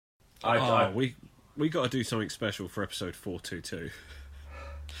We got to do something special for episode 422.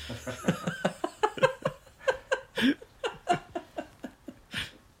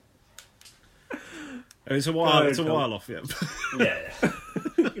 It's a while. It's a while off yet. Yeah.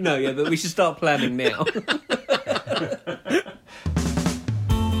 No, yeah, but we should start planning now.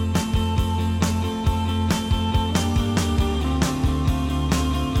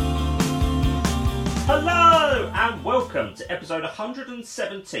 Hello and welcome to episode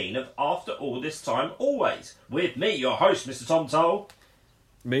 117 of After All This Time Always, with me, your host, Mr. Tom Toll.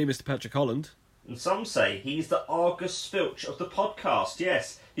 Me, Mr. Patrick Holland. And some say he's the Argus Filch of the podcast.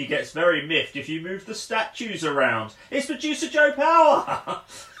 Yes, he gets very miffed if you move the statues around. It's producer Joe Power.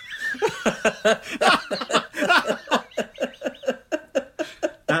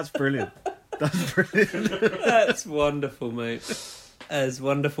 That's brilliant. That's brilliant. That's wonderful, mate. That's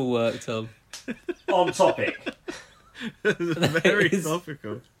wonderful work, Tom. On topic. Very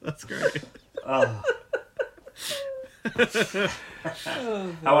topical. That's great. Oh.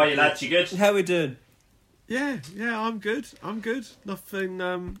 How are you, lads? You good? How we doing? Yeah, I'm good. Nothing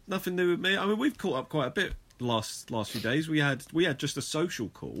new with me. I mean, we've caught up quite a bit last few days. We had just a social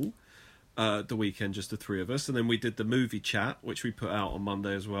call the weekend, just the three of us, and then we did the movie chat, which we put out on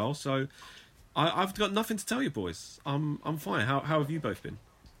Monday as well. So I've got nothing to tell you, boys. I'm fine. How have you both been?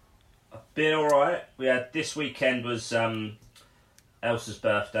 I've been all right. We had this weekend was Elsa's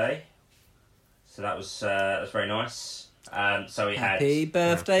birthday, so that was very nice. So we had Happy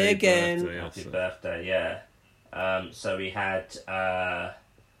birthday again. Happy birthday, yeah. So we had so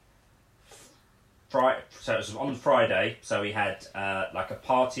it was on Friday. So we had like a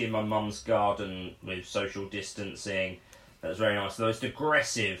party in my mum's garden with social distancing. That was very nice. The most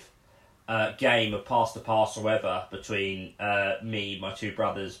aggressive game of pass the parcel ever between me, my two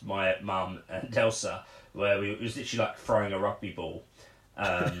brothers, my mum, and Elsa, where it was literally like throwing a rugby ball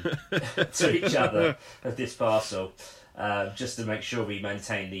to each other at this parcel. Just to make sure we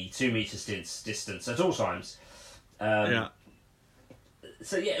maintain the 2 meters distance at all times. So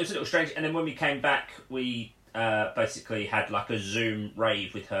yeah, it was a little strange. And then when we came back, we basically had like a Zoom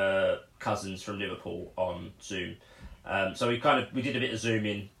rave with her cousins from Liverpool on Zoom. So we did a bit of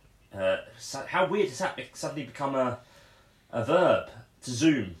Zooming. How weird has that suddenly become a verb to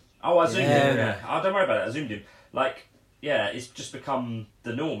Zoom? Oh, I zoomed him. Yeah. Oh, don't worry about it. I zoomed him. Like, yeah, it's just become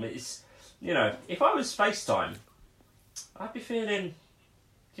the norm. It's, if I was FaceTime, I'd be feeling,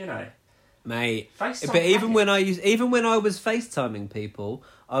 Mate. FaceTime. But even when I was FaceTiming people,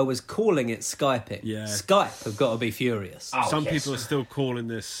 I was calling it Skyping. Yeah. Skype have got to be furious. Oh, Some yes. people are still calling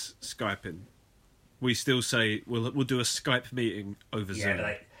this Skyping. We still say we'll do a Skype meeting over Zoom.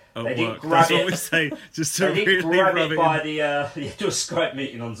 Yeah, at they didn't work. grab That's it. what we say. Just to They really did grab rub it it by in. the do a Skype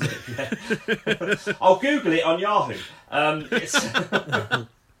meeting on Zoom. Yeah. I'll Google it on Yahoo.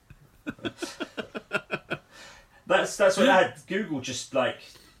 That's what I had. Google just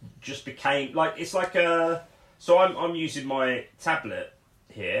became like it's like a. So I'm using my tablet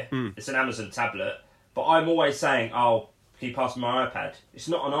here. It's an Amazon tablet, but I'm always saying, "Oh, can you pass me my iPad?" It's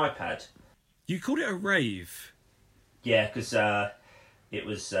not an iPad. You called it a rave. Yeah, because it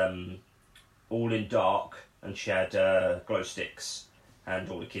was all in dark, and she had glow sticks, and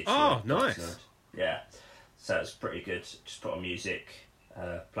all the kids. Oh, were nice. Yeah, so it's pretty good. Just put on music,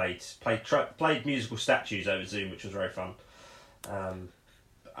 played musical statues over Zoom, which was very fun.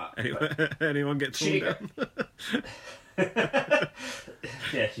 Anyone get torn down?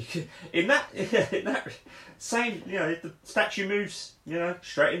 Yeah, in that same, the statue moves,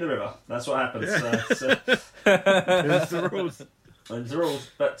 straight in the river. That's what happens. It's the rules. And the rules,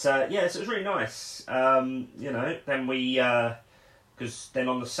 but so it was really nice. Then we, because then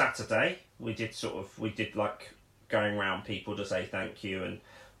on the Saturday we did like going around people to say thank you, and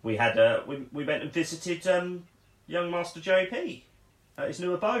we had we went and visited young Master JP at his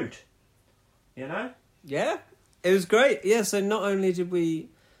new abode. Yeah, it was great. Yeah, so not only did we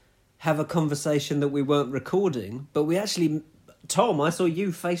have a conversation that we weren't recording, but we actually, Tom, I saw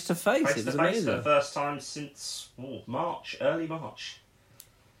you face to face. It was amazing. For the first time since early March.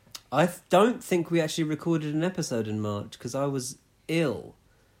 I don't think we actually recorded an episode in March because I was ill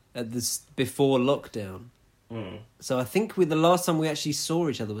at this before lockdown. So I think the last time we actually saw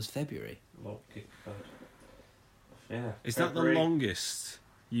each other was February. Oh, good God. Yeah. Is that the longest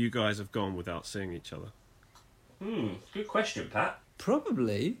you guys have gone without seeing each other? Good question, Pat.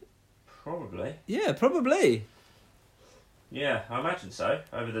 Probably. Yeah, probably. Yeah, I imagine so.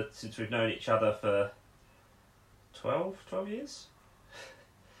 Since we've known each other for 12 years?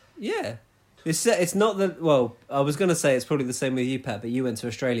 Yeah. It's not that... Well, I was going to say it's probably the same with you, Pat, but you went to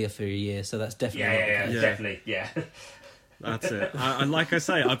Australia for a year, so that's definitely not the case. Definitely, yeah. That's it. And like I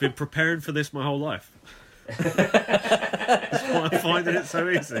say, I've been preparing for this my whole life. That's why I'm finding it so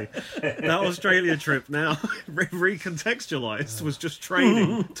easy. That Australia trip now, recontextualised, was just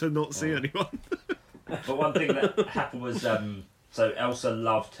training to not see anyone. But one thing that happened was, so Elsa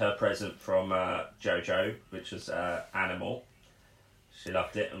loved her present from Jojo, which was Animal. She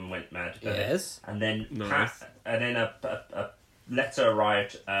loved it and went mad about Yes. it. And then Nice. a letter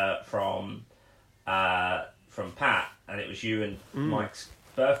arrived from Pat, and it was you and Mike's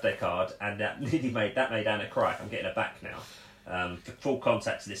birthday card, and that made Anna cry. I'm getting her back now. For full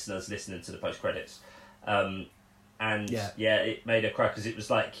context listeners listening to the post credits, and it made her cry because it was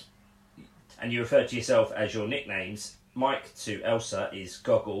like, and you referred to yourself as your nicknames. Mike to Elsa is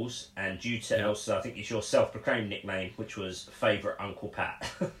Goggles, and you to Elsa, I think it's your self-proclaimed nickname, which was Favourite Uncle Pat.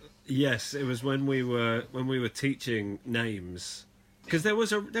 Yes, it was when we were teaching names, because there was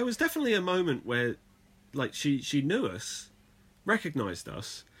definitely a moment where, like, she knew us, recognised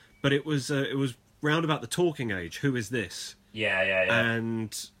us, but it was round about the talking age. Who is this? Yeah.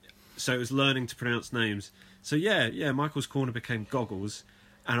 And so it was learning to pronounce names. So yeah. Michael's corner became Goggles,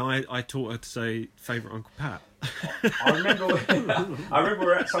 and I taught her to say Favourite Uncle Pat. I remember we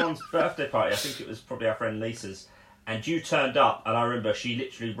were at someone's birthday party. I think it was probably our friend Lisa's, and you turned up, and I remember she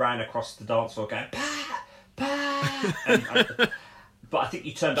literally ran across the dance floor going Pat, Pat. But I think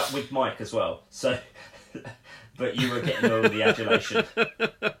you turned up with Mike as well. So, but you were getting all the adulation.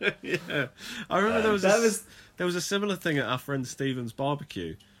 Yeah, I remember there was a similar thing at our friend Stephen's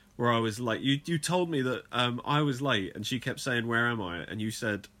barbecue, where I was like, you told me that I was late, and she kept saying, "Where am I?" And you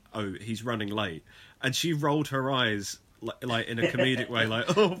said, "Oh, he's running late." And she rolled her eyes like in a comedic way,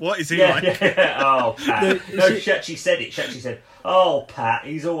 like, "Oh, what is he like?" Yeah. Oh, Pat. No, she actually said it. She actually said, "Oh, Pat,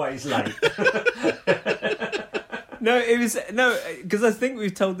 he's always late." Because I think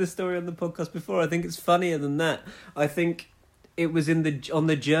we've told this story on the podcast before. I think it's funnier than that. I think it was on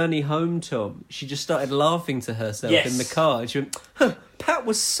the journey home, Tom. She just started laughing to herself in the car, and she went, "Pat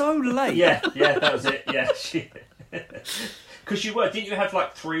was so late." Yeah, that was it. Yeah, because didn't you have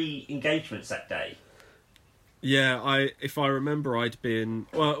like 3 engagements that day? Yeah, if I remember, I'd been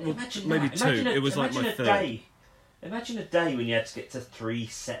maybe 2. It was like my 3rd. Imagine a day when you had to get to 3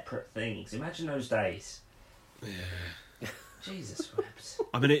 separate things. Imagine those days. Yeah. Jesus Christ.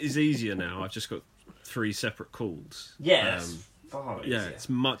 I mean, it is easier now. I've just got 3 separate calls. Yeah, that's far easier. Yeah, it's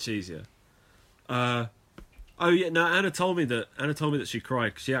much easier. Oh yeah, no. Anna told me that she cried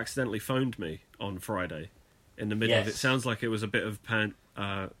because she accidentally phoned me on Friday in the middle of it. Sounds like it was a bit of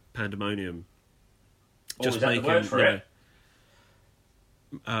pandemonium. Just is that the word for it?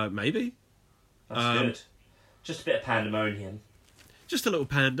 Maybe. That's good. Just a bit of pandemonium. Just a little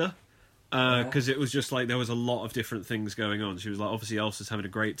panda. Because it was just like there was a lot of different things going on. She was like, obviously Elsa's having a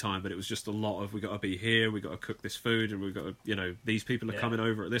great time, but it was just a lot of, we got to be here, we got to cook this food, and we've got to, these people are coming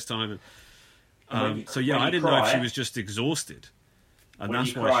over at this time. And, I didn't know if she was just exhausted. And when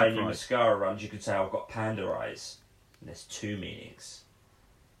that's you why cry she and your cried. mascara runs, you could say, "I've got panda eyes." And there's 2 meanings.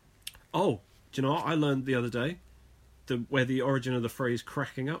 Oh, do you know what I learned the other day? Where the origin of the phrase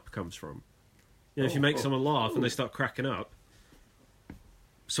cracking up comes from. If you make someone laugh and they start cracking up.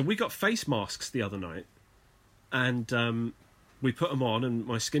 So we got face masks the other night, and we put them on, and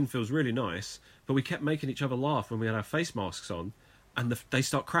my skin feels really nice, but we kept making each other laugh when we had our face masks on, and they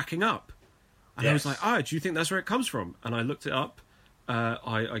start cracking up. And I was like, do you think that's where it comes from? And I looked it up,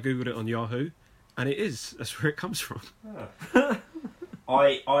 I Googled it on Yahoo, and it is. That's where it comes from.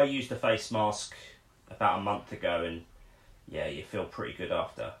 I used a face mask about a month ago, and yeah, you feel pretty good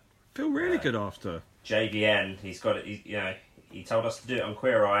after. Feel really good after. JVN, he's got it. He told us to do it on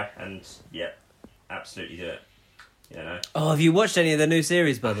Queer Eye, and absolutely do it. Oh, have you watched any of the new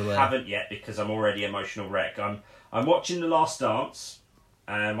series, by the way? I haven't yet because I'm already emotional wreck. I'm watching The Last Dance,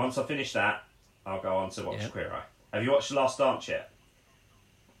 and once I finish that, I'll go on to watch Queer Eye. Have you watched The Last Dance yet?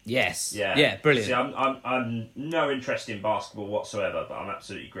 Yes. Yeah. Yeah, brilliant. See, I'm no interest in basketball whatsoever, but I'm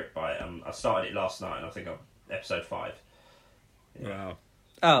absolutely gripped by it. I started it last night, and I think I'm episode 5. Yeah. Wow.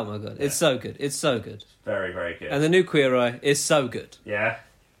 Oh my god, it's so good. It's so good. Very, very good. And the new Queer Eye is so good. Yeah.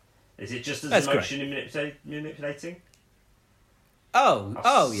 Is it just as That's emotionally manipulating?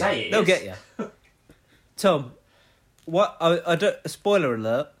 Oh yeah. They'll get you. Tom, what? I don't. Spoiler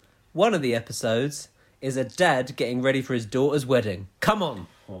alert. One of the episodes is a dad getting ready for his daughter's wedding. Come on.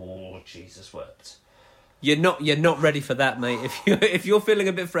 Oh, Jesus wept. You're not ready for that, mate. If you're feeling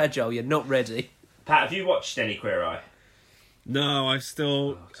a bit fragile, you're not ready. Pat, have you watched any Queer Eye? No, I've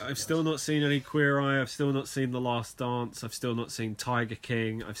still not seen any Queer Eye. I've still not seen The Last Dance. I've still not seen Tiger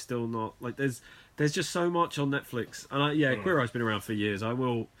King. I've still not there's just so much on Netflix. And Queer Eye's been around for years.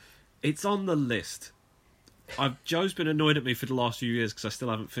 It's on the list Joe's been annoyed at me for the last few years because I still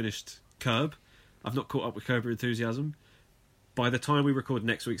haven't finished Curb. I've not caught up with Curb Your Enthusiasm. By the time we record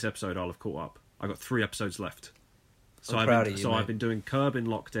next week's episode, I'll have caught up. I got 3 episodes left. So I've been doing Curb in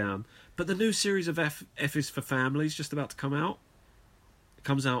lockdown. But the new series of F is for Family is just about to come out. It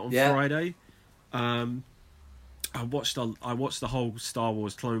comes out on Friday. I watched the whole Star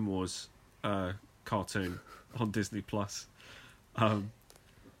Wars Clone Wars cartoon on Disney Plus.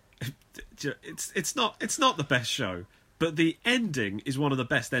 It's not the best show, but the ending is one of the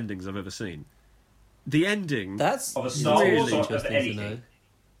best endings I've ever seen. The ending that's of a Star really Wars or of interesting anything. to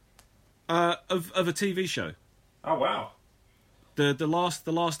know. Of a TV show. Oh wow! The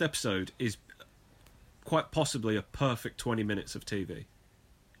last episode is quite possibly a perfect 20 minutes of TV.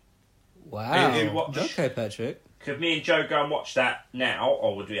 Wow. Okay, Patrick. Could me and Joe go and watch that now,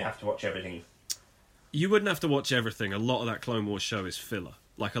 or would we have to watch everything? You wouldn't have to watch everything. A lot of that Clone Wars show is filler.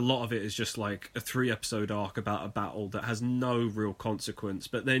 Like, a lot of it is just like a 3-episode arc about a battle that has no real consequence,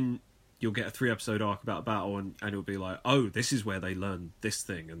 but then you'll get a 3-episode arc about a battle and it'll be like, oh, this is where they learn this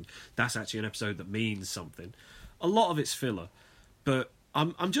thing, and that's actually an episode that means something. A lot of it's filler, but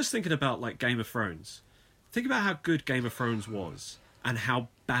I'm just thinking about, like, Game of Thrones. Think about how good Game of Thrones was and how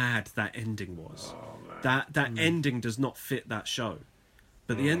bad that ending was. Oh, that ending does not fit that show.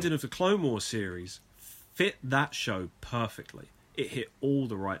 But the ending of the Clone Wars series fit that show perfectly. It hit all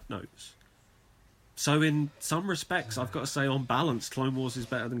the right notes. So in some respects, I've got to say, on balance, Clone Wars is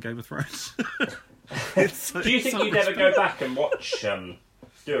better than Game of Thrones. Do you think you'd ever go back and watch, do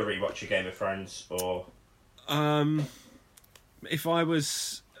a rewatch of Game of Thrones, or? If I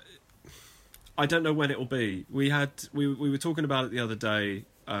was, I don't know when it will be. We were talking about it the other day,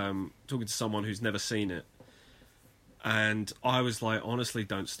 talking to someone who's never seen it, and I was like, honestly,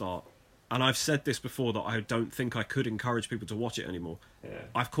 don't start. And I've said this before, that I don't think I could encourage people to watch it anymore. Yeah.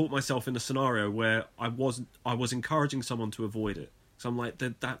 I've caught myself in a scenario where I was encouraging someone to avoid it. So I'm like,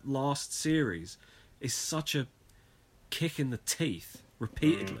 that last series is such a kick in the teeth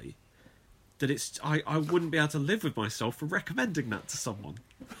repeatedly that it's I wouldn't be able to live with myself for recommending that to someone.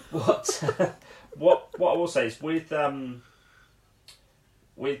 What I will say is with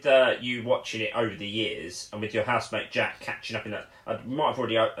you watching it over the years, and with your housemate Jack catching up in that, I might have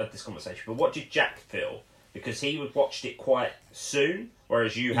already had this conversation, but what did Jack feel? Because he watched it quite soon,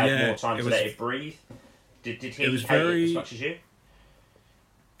 whereas you had more time to let it breathe. Did he hate it as much as you?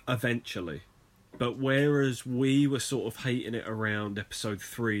 Eventually. But whereas we were sort of hating it around episode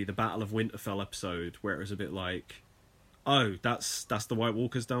 3, the Battle of Winterfell episode, where it was a bit like, oh, that's the White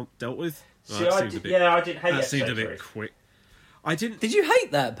Walkers dealt with? See, I didn't hate episode 3. That seemed a bit quick. Did you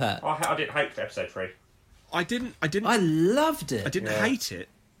hate that, Pat? I didn't hate episode 3. I didn't. I loved it. I didn't hate it,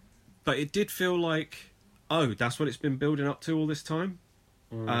 but it did feel like, oh, that's what it's been building up to all this time.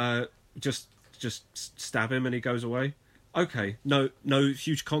 Just stab him and he goes away. Okay, no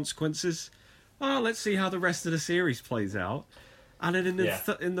huge consequences. Let's see how the rest of the series plays out. And then in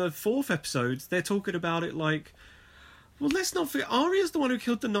the 4th episode, they're talking about it like, well, let's not forget, Arya's the one who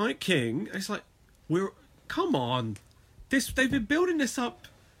killed the Night King. It's like, come on. They've been building this up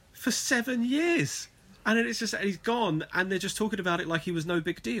for 7 years. And then it's just, he's gone, and they're just talking about it like he was no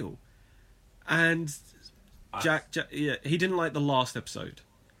big deal. And Jack he didn't like the last episode.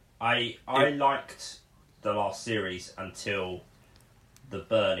 I liked the last series until the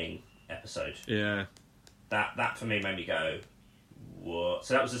burning episode. Yeah. That for me made me go, what?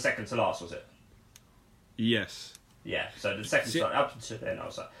 So that was the second to last, was it? Yes. Yeah, so the second to last, up until then,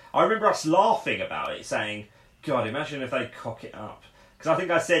 I remember us laughing about it, saying, God, imagine if they cock it up. Because I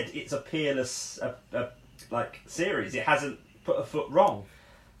think I said it's a peerless series. It hasn't put a foot wrong.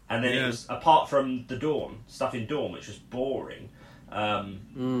 And then it was, apart from the stuff in Dawn, which was boring. And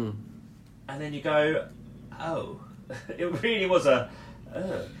then you go, oh, it really was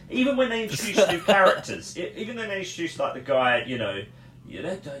even when they introduced new characters, even when they introduced like the guy, you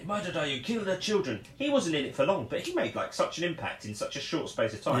might have died, you killed their children. He wasn't in it for long, but he made like such an impact in such a short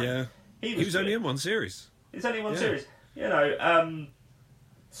space of time. Yeah, he was only in one series. It's only one series.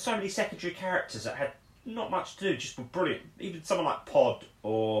 So many secondary characters that had not much to do, just were brilliant. Even someone like Pod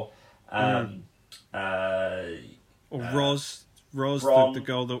or Roz, the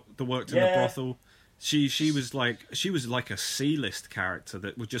girl that worked in the brothel. She was like a C-list character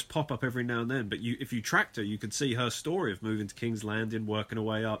that would just pop up every now and then. But if you tracked her, you could see her story of moving to King's Landing, working her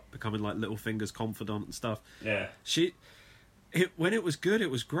way up, becoming like Littlefinger's confidant and stuff. Yeah. When it was good,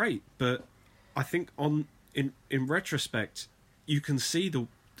 it was great. But I think in retrospect, you can see the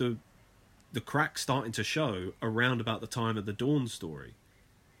crack starting to show around about the time of the Dawn story,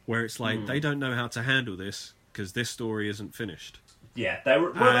 where it's like they don't know how to handle this because this story isn't finished. Yeah, that's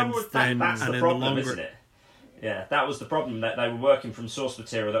the problem, isn't it? Yeah, that was the problem, that they were working from source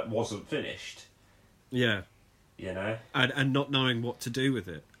material that wasn't finished. Yeah. You know? And not knowing what to do with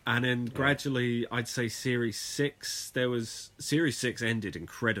it. And then gradually, I'd say Series 6, Series 6 ended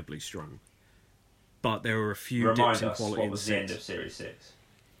incredibly strong. But there were a few dips in quality. What was the end of Series 6?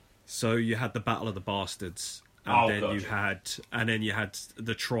 So you had the Battle of the Bastards. And then you had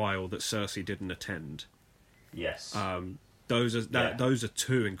the trial that Cersei didn't attend. Yes. Those are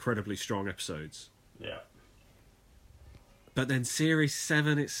two incredibly strong episodes. Yeah. But then Series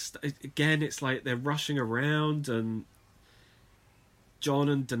 7, it's like they're rushing around, and Jon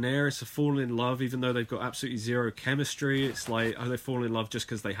and Daenerys are falling in love, even though they've got absolutely zero chemistry. It's like, they fall in love just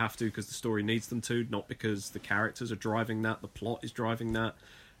because they have to, because the story needs them to, not because the characters are driving that, the plot is driving that.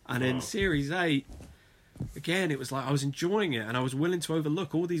 And in Series 8, again, it was like I was enjoying it, and I was willing to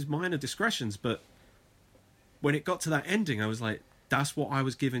overlook all these minor discretions, but when it got to that ending, I was like, that's what I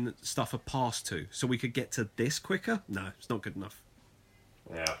was giving stuff a pass to, so we could get to this quicker? No, it's not good enough.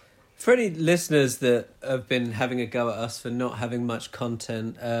 Yeah. For any listeners that have been having a go at us for not having much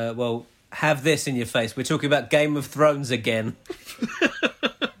content, well, have this in your face. We're talking about Game of Thrones again.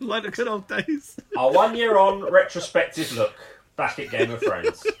 Like the good old days. Our 1 year on retrospective look back at Game of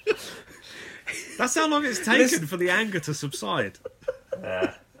Thrones. That's how long it's taken for the anger to subside.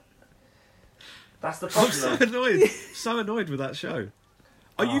 Yeah. That's the I'm problem. so annoyed with that show.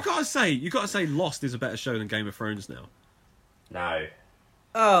 Oh, you gotta say Lost is a better show than Game of Thrones now. No.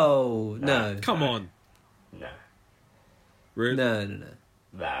 Oh, no. Come on. No. Really?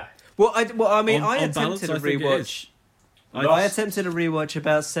 No. Well, I mean, I On attempted balance, a I think it rewatch. is. I attempted a rewatch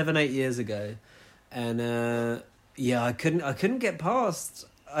about 7-8 years ago, and I couldn't get past.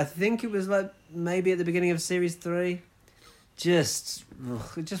 I think it was like maybe at the beginning of Series 3. It just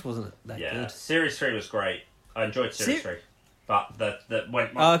wasn't that good. Series 3 was great. I enjoyed Series 3, but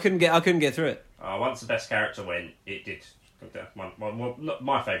I couldn't get through it. Once the best character went, it did.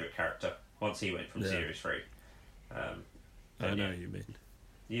 My favourite character. Once he went from Series 3. I know who you mean.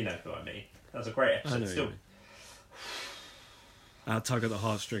 You know who I mean. That was a great episode. I know Still. I'll tug at the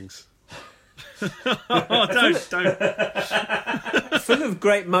heartstrings. Don't. Full of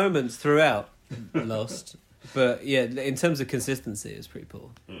great moments throughout Lost. But yeah, in terms of consistency, it's pretty poor.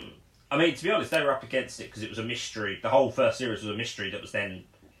 I mean, to be honest, they were up against it because it was a mystery. The whole first series was a mystery that was then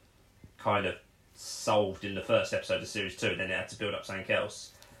kind of solved in the first episode of Series 2, and then it had to build up something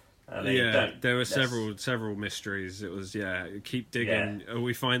else. There were several mysteries. It was keep digging. Yeah.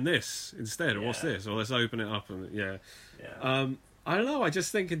 We find this instead, or what's this? Or let's open it up and I don't know. I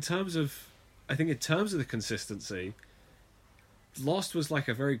just think in terms of the consistency, Lost was like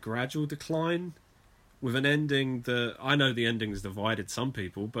a very gradual decline, with an ending that I know the ending's divided some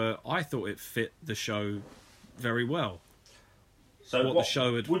people, but I thought it fit the show very well. So the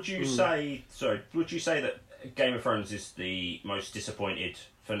show had... Would you say that Game of Thrones is the most disappointed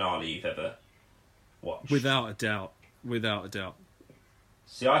finale you've ever watched? Without a doubt.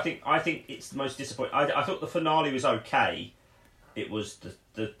 See, I think it's the most disappointing. I thought the finale was okay. It was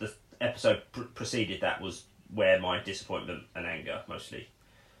the episode preceded that was where my disappointment and anger mostly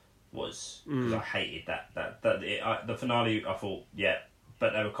was, because I hated the finale. I thought,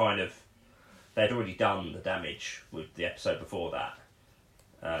 but they were they'd already done the damage with the episode before that.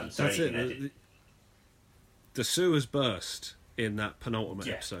 So that's it. The sewers burst in that penultimate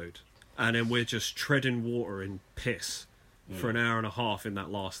episode, and then we're just treading water in piss for an hour and a half in that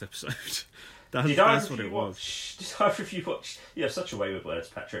last episode. That's what it was. Did either of you watch? You have such a way with words,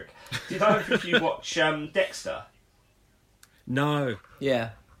 Patrick. Did either of you watch Dexter? No.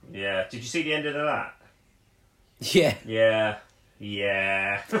 Yeah. Yeah. Did you see the ending of that? Yeah.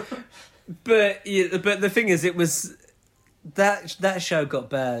 Yeah. But the thing is, it was that show got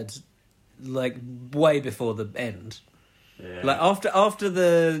bad, like way before the end. Yeah. Like after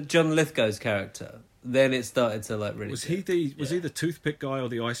the John Lithgow's character, then it started to like really. Was he the toothpick guy or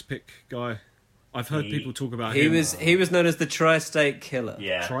the ice pick guy? I've heard people talk about him. He was known as the Tri-State Killer.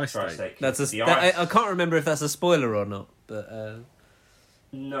 Yeah, Tri-State. That's I can't remember if that's a spoiler or not, but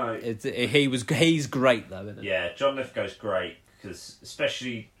no, he's great though, isn't it? Yeah, John Lithgow's great because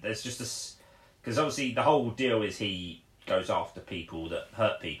especially there's just this because obviously the whole deal is he goes after people that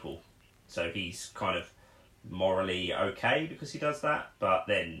hurt people, so he's kind of morally okay because he does that, but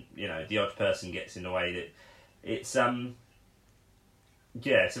then the odd person gets in the way that it's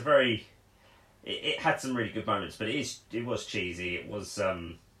it's a very. It had some really good moments, but it was cheesy. It was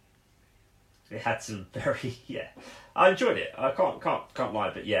it had some very I enjoyed it. I can't lie,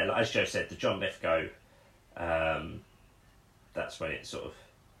 but like, as Joe said, the John Lithgow, that's when it sort of.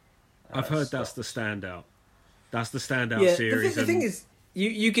 I've heard stopped. That's the standout. That's the standout series. The thing is,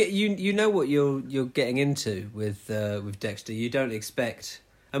 you know what you're getting into with Dexter. You don't expect.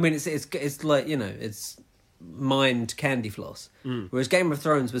 I mean, it's like, you know, it's mind candy floss. Whereas Game of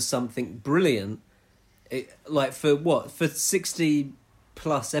Thrones was something brilliant. Like for 60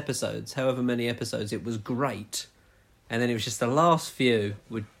 plus episodes, however many episodes, it was great. And then it was just the last few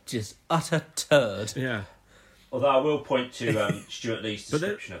were just utter turd. Yeah. Although I will point to Stuart Lee's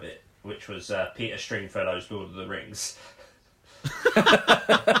description of it, which was Peter Stringfellow's Lord of the Rings.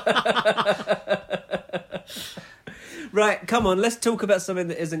 Right, come on, let's talk about something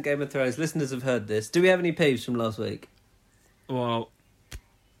that isn't Game of Thrones. Listeners have heard this. Do we have any peeves from last week? Well,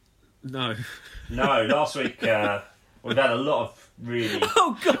 no. No, last week we've had a lot of really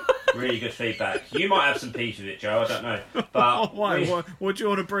good feedback. You might have some peeves with it, Joe, I don't know. But why? What do you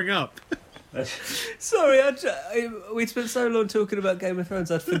want to bring up? Sorry, we spent so long talking about Game of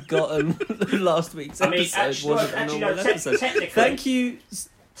Thrones, I'd forgotten last week's episode wasn't a normal episode. Thank you.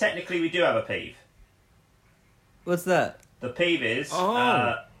 Technically, we do have a peeve. What's that? The peeve is,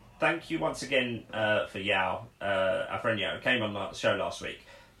 thank you once again for Yao, our friend Yao, who came on the show last week.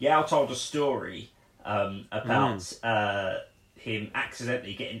 Yao told a story about him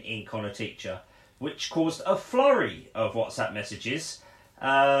accidentally getting ink on a teacher, which caused a flurry of WhatsApp messages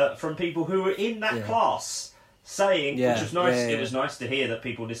from people who were in that class, saying, which was nice. It was nice to hear that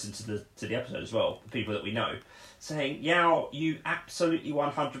people listened to the episode as well, people that we know, saying, Yao, you absolutely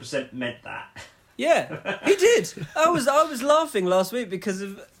 100% meant that. Yeah, he did. I was laughing last week because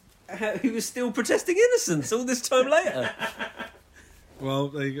of how he was still protesting innocence all this time later. Well,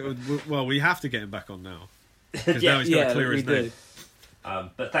 we have to get him back on now. Because now he's got to clear his name.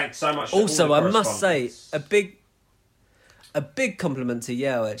 But thanks so much. Also, I must say, a big compliment to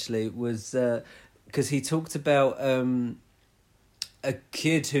Yao actually was because he talked about a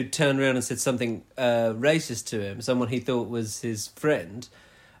kid who turned around and said something racist to him, someone he thought was his friend.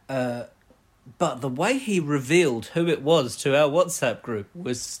 But the way he revealed who it was to our WhatsApp group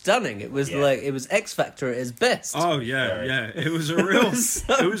was stunning. It was like it was X Factor at its best. Oh yeah. It was a real,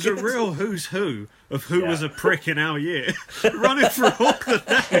 a real who's who of who was a prick in our year, running through all the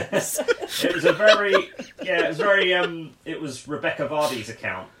names. It was it was Rebecca Vardy's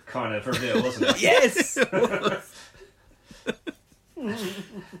account kind of reveal, wasn't it? Yes.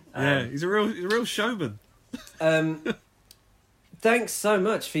 Yeah, he's a real showman. Thanks so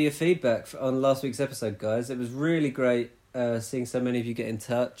much for your feedback on last week's episode, guys. It was really great seeing so many of you get in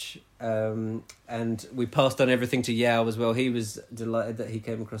touch. And we passed on everything to Yao as well. He was delighted that he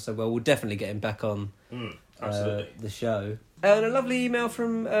came across so well. We'll definitely get him back on the show. And a lovely email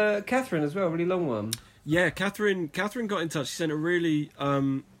from Catherine as well, a really long one. Yeah, Catherine got in touch. She sent a really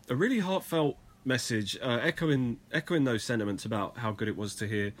heartfelt message, echoing those sentiments about how good it was to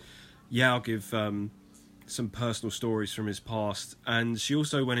hear Yao give some personal stories from his past, and she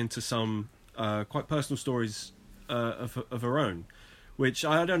also went into some quite personal stories of her own, which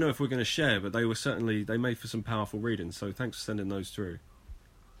I don't know if we're going to share, but they made for some powerful reading. So thanks for sending those through.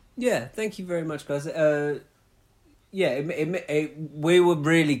 Yeah, thank you very much, guys. We were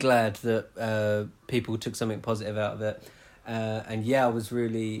really glad that people took something positive out of it, and I was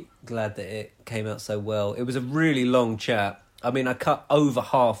really glad that it came out so well. It was a really long chat. I mean, I cut over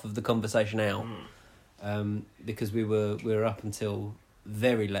half of the conversation out. Because we were up until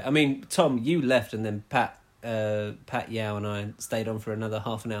very late. I mean, Tom, you left, and then Pat, Yao, and I stayed on for another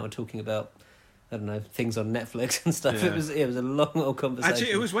half an hour talking about, I don't know, things on Netflix and stuff. Yeah. It was a long old conversation.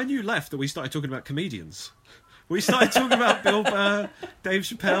 Actually, it was when you left that we started talking about comedians. We started talking about Bill Burr, Dave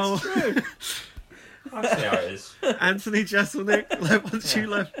Chappelle. That's true. I see how it is. Anthony Jeselnik. Once you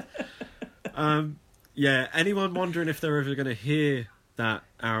left. Anyone wondering if they're ever going to hear that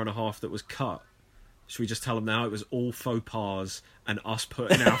hour and a half that was cut? Should we just tell them now it was all faux pas and us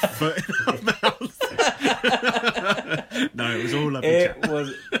putting our foot in our mouth? No, it was all lovely chat.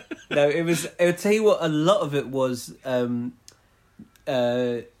 It was. I'll tell you what. A lot of it was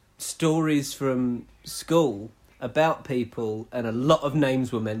stories from school about people, and a lot of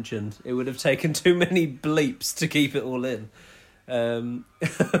names were mentioned. It would have taken too many bleeps to keep it all in, but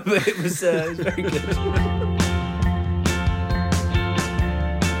it was very good.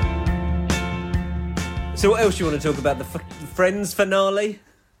 So what else do you want to talk about? The Friends finale?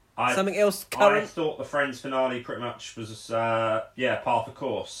 Something else current? I thought the Friends finale pretty much was, par for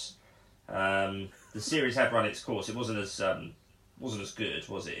course. The series had run its course. It wasn't as good,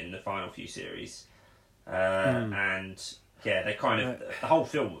 was it, in the final few series? And they kind of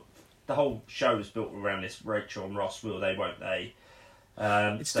the whole show was built around this Rachel and Ross. Will they? Won't they?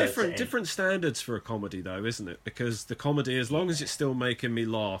 It's different standards for a comedy, though, isn't it? Because the comedy, as long as it's still making me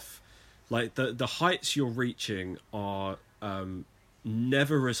laugh. Like, the heights you're reaching are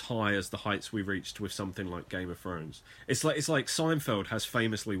never as high as the heights we reached with something like Game of Thrones. It's like Seinfeld has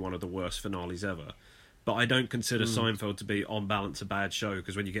famously one of the worst finales ever, but I don't consider Seinfeld to be on balance a bad show,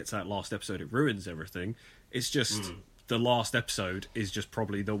 because when you get to that last episode it ruins everything. It's just the last episode is just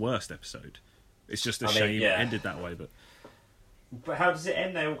probably the worst episode. It's just a shame it ended that way. But how does it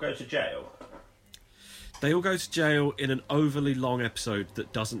end? They all go to jail. They all go to jail in an overly long episode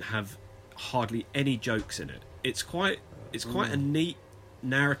that doesn't have hardly any jokes in it. It's quite a neat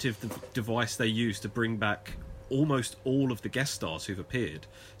narrative device they use to bring back almost all of the guest stars who've appeared.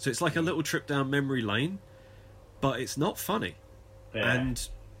 So it's like a little trip down memory lane, but it's not funny. Yeah. And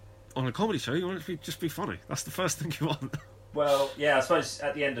on a comedy show, you want it to just be funny. That's the first thing you want. Well, yeah, I suppose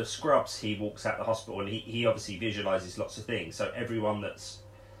at the end of Scrubs, he walks out the hospital and he obviously visualises lots of things. So everyone that's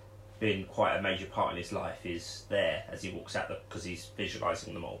been quite a major part in his life is there as he walks out because he's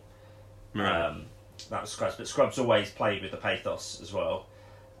visualising them all. Right. That was Scrubs, but Scrubs always played with the pathos as well.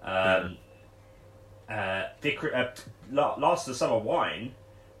 Last of the Summer Wine,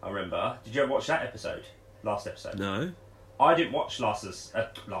 I remember. Did you ever watch that episode? Last episode? No. I didn't watch Last of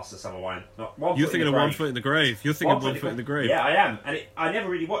Summer Wine. You're thinking of One Foot in the Grave. You're thinking of One Foot in the Grave. Yeah, I am. And I never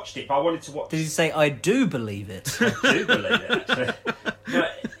really watched it, but I wanted to watch... Did you say, I do believe it? I do believe it, actually.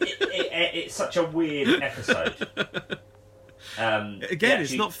 But it's such a weird episode.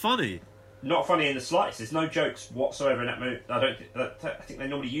 It's not funny. Not funny in the slightest. There's no jokes whatsoever in that movie. I think they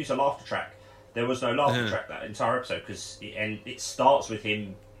normally use a laughter track. There was no laughter track that entire episode, because it starts with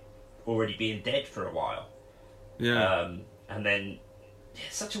him already being dead for a while. Yeah. And then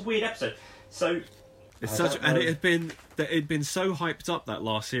it's such a weird episode. So it's and it had been so hyped up, that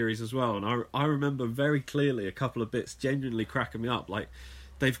last series as well. And I remember very clearly a couple of bits genuinely cracking me up. Like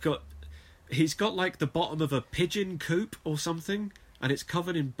he's got like the bottom of a pigeon coop or something, and it's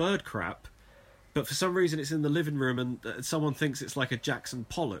covered in bird crap. But for some reason it's in the living room, and someone thinks it's like a Jackson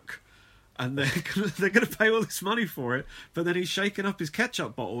Pollock, and they're going to pay all this money for it. But then he's shaking up his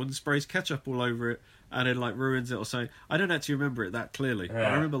ketchup bottle and sprays ketchup all over it, and it like ruins it or something. I don't actually remember it that clearly. But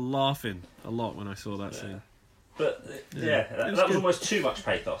I remember laughing a lot when I saw that scene. But that was almost too much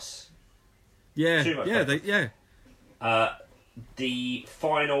pathos. Yeah, Too much pathos. The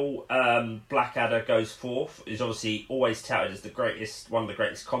final Blackadder goes forth is obviously always touted as one of the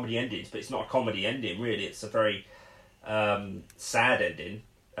greatest comedy endings, but it's not a comedy ending really. It's a very sad ending,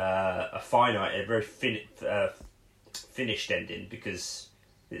 a very finished ending, because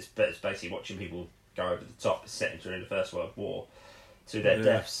it's basically watching people go over the top. It's set during the First World War to their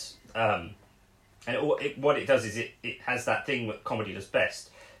deaths, and what it does is it has that thing that comedy does best.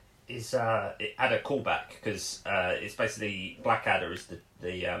 Is it had a callback, because it's basically Blackadder is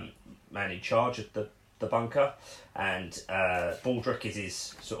the man in charge of the bunker, and Baldrick is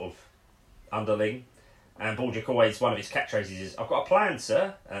his sort of underling, and Baldrick always, one of his catchphrases is, "I've got a plan,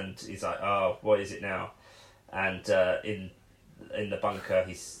 sir," and he's like, "Oh, what is it now?" And in the bunker,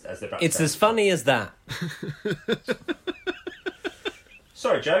 he's as they're about it's as funny as that.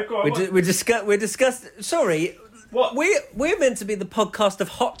 Sorry, Joe. Go on. We discussed. Sorry. What? We're meant to be the podcast of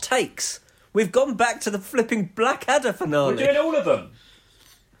hot takes. We've gone back to the flipping Blackadder finale. We're doing all of them.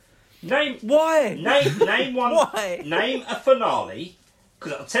 Why? Name one. Why? Name a finale.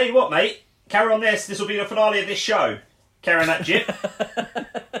 Because I'll tell you what, mate. Carry on this. This will be the finale of this show. Carry on that jip.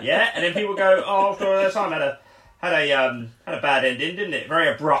 Yeah, and then people go, "Oh, after all that time, had a bad ending, didn't it? Very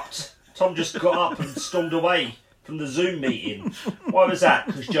abrupt. Tom just got up and stormed away from the Zoom meeting. Why was that?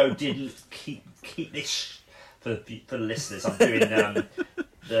 Because Joe didn't keep this." For the listeners, I'm doing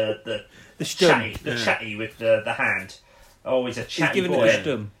the chatty with the hand. Always a chatty boy. He's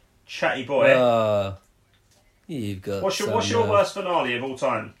giving it a Chatty boy. You've got. What's your worst finale of all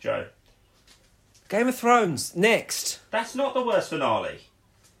time, Joe? Game of Thrones next. That's not the worst finale.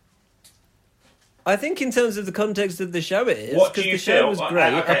 I think in terms of the context of the show, it is, What do because you the show feel? was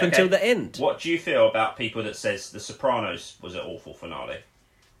great up until the end. What do you feel about people that says The Sopranos was an awful finale?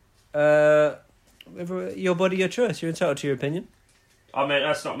 Your body, your choice. You're entitled to your opinion. I mean,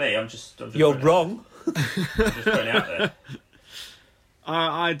 that's not me. I'm just You're wrong. I'm just putting it out there.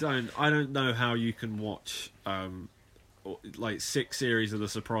 I don't know how you can watch like 6 series of The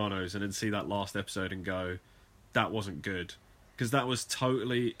Sopranos and then see that last episode and go, that wasn't good, because that was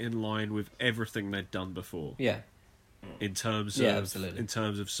totally in line with everything they'd done before. Yeah. In terms of absolutely. In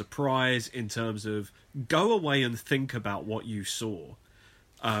terms of surprise, in terms of go away and think about what you saw.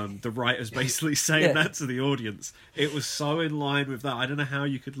 The writer's basically saying that to the audience. It was so in line with that. I don't know how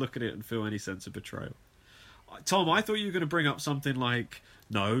you could look at it and feel any sense of betrayal. Tom, I thought you were going to bring up something like,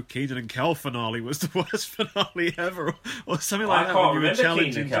 no, Kenan and Kel finale was the worst finale ever, or something like that when you were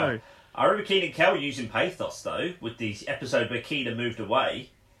challenging Joe. I remember Keen and Kel using pathos though, with the episode where Keenan moved away,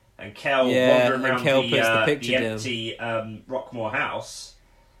 and Kel wandering around Kel the puts the picture down. empty Rockmore house.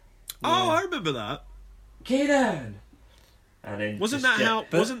 Oh, I remember that. Keenan. And then Wasn't that how?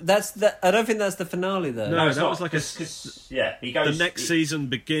 But Wasn't I don't think that's the finale though. No, it's that not, was like he goes. the next season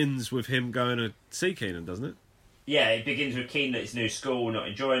begins with him going to see Keenan, doesn't it? Yeah, it begins with Keenan at his new school, not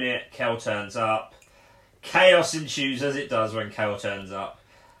enjoying it. Kel turns up. Chaos ensues as it does when Kel turns up.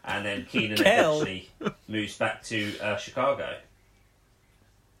 And then Keenan eventually moves back to Chicago.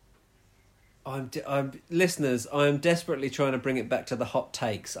 Listeners, I'm desperately trying to bring it back to the hot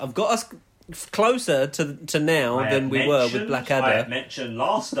takes. I've got us closer to now than we were with Blackadder. I had mentioned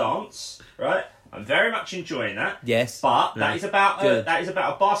Last Dance, right? I'm very much enjoying that. Yes. But that is about Good. that is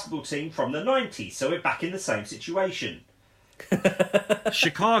about a basketball team from the 90s, so we're back in the same situation.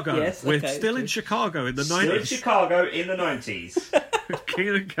 Chicago. Yes, We're okay, still in true. Chicago in the Still in 90s. Chicago in the 90s.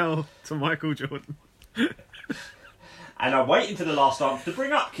 Keenan Kel to Michael Jordan. And I'm waiting for the Last Dance to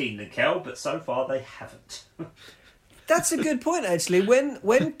bring up Keenan and Kel, but so far they haven't. That's a good point, actually.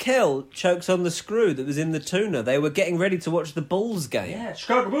 When Kel chokes on the screw that was in the tuna, they were getting ready to watch the Bulls game. Yeah,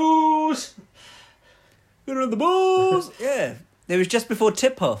 Chicago Bulls! Good on the Bulls! Yeah. It was just before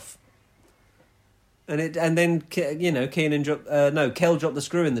tip-off. And then, Keenan dropped... Kel dropped the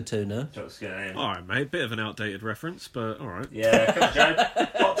screw in the tuna. All right, mate. Bit of an outdated reference, but all right. Yeah, come on, Joe.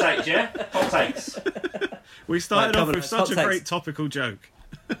 Hot takes, yeah? Hot takes. We started Right, off come with on, such hot a takes. great topical joke.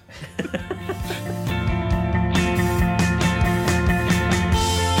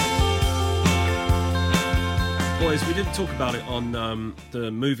 Boys, we didn't talk about it on the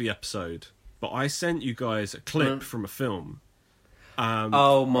movie episode, but I sent you guys a clip from a film.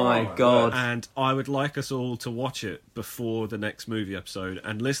 Oh my God. And I would like us all to watch it before the next movie episode.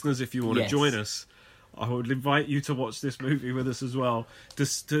 And listeners, if you want to Yes. join us, I would invite you to watch this movie with us as well.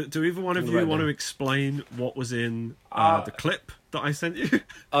 Do either one of you Right want to then. explain what was in the clip that I sent you?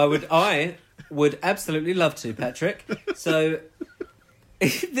 I would absolutely love to, Patrick. So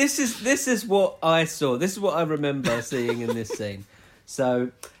this is what I saw. This is what I remember seeing in this scene.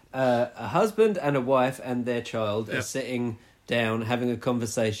 So a husband and a wife and their child are sitting down having a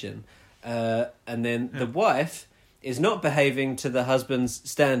conversation, and then the wife is not behaving to the husband's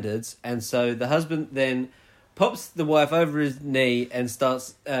standards, and so the husband then pops the wife over his knee and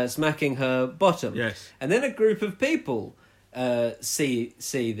starts smacking her bottom. Yes. And then a group of people see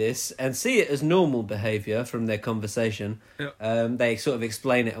this and see it as normal behaviour from their conversation. Yep. They sort of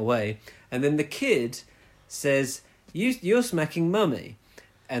explain it away, and then the kid says, "You're smacking mummy,"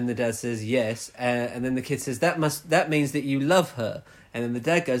 and the dad says, "Yes," and then the kid says, "That means that you love her." And then the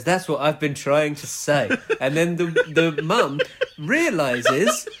dad goes, "That's what I've been trying to say." And then the mum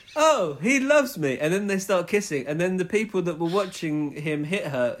realises, "Oh, he loves me." And then they start kissing. And then the people that were watching him hit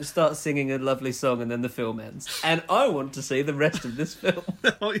her start singing a lovely song, and then the film ends. And I want to see the rest of this film.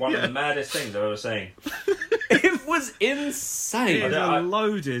 One of the maddest things I've ever seen. It was It insane. is a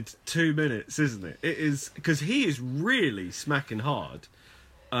loaded 2 minutes, isn't it? It is, because he is really smacking hard.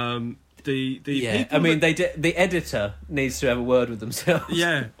 The people I mean, the editor needs to have a word with themselves.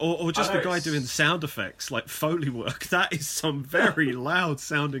 Yeah, or just I the know guy it's- doing sound effects, like Foley work. That is some very loud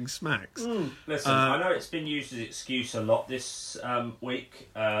sounding smacks. Listen, I know it's been used as an excuse a lot this week.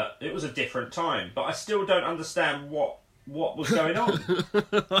 It was a different time, but I still don't understand what was going on.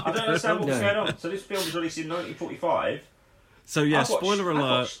 I don't understand what was going on. So this film was released in 1945. So yeah, I've watched- spoiler I've alert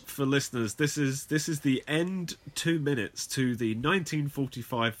watched- for listeners. This is the end 2 minutes to the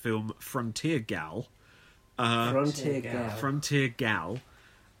 1945 film Frontier Gal. Frontier Gal,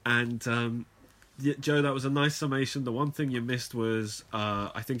 and yeah, Joe, that was a nice summation. The one thing you missed was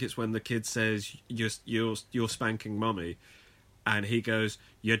I think it's when the kid says you're spanking mummy, and he goes,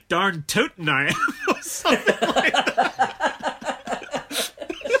 "You darn tootin' I am," or something like that.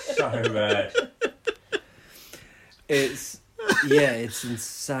 So bad. It's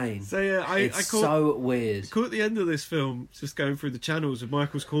insane. So yeah, It's I caught, so weird. caught the end of this film just going through the channels with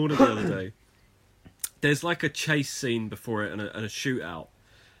Michael's Corner the other day. There's like a chase scene before it and a shootout,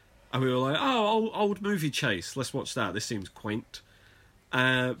 and we were like, "Oh, old movie chase. Let's watch that. This seems quaint."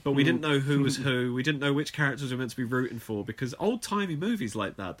 But we didn't know who was who. We didn't know which characters we were meant to be rooting for, because old timey movies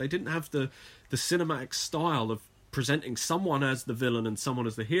like that, they didn't have the cinematic style of presenting someone as the villain and someone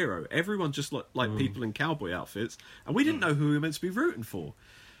as the hero. Everyone just looked like people in cowboy outfits, and we didn't know who we were meant to be rooting for.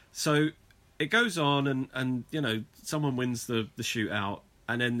 So it goes on, and you know, someone wins the shootout,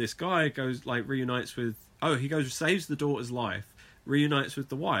 and then this guy goes, like, reunites with, he goes, saves the daughter's life, reunites with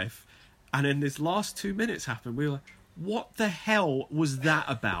the wife, and then this last 2 minutes happen. We were like, what the hell was that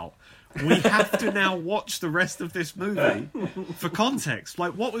about? we have to now watch the rest of this movie for context.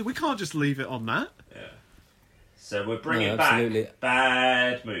 Like, what? We can't just leave it on that. Yeah. So we're bringing absolutely. back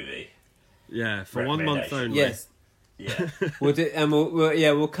Bad Movie. Yeah, for 1 month only. Yes. Yeah.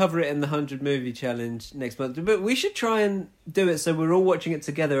 We'll cover it in the 100 movie challenge next month. But we should try and do it so we're all watching it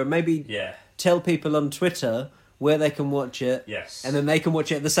together, and maybe tell people on Twitter where they can watch it. Yes. And then they can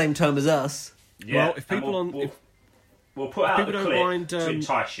watch it at the same time as us. Yeah. Well, if people we'll put out the clip to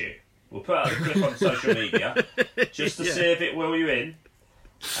entice you. We'll put out the clip on social media just to see if it will you in.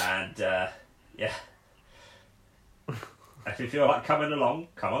 And if you feel like coming along,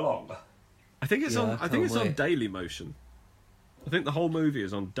 come along. I think it's on. I think it's on Daily Motion. I think the whole movie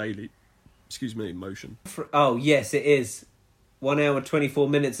is on Daily. Motion. Oh yes, it is. 1 hour 24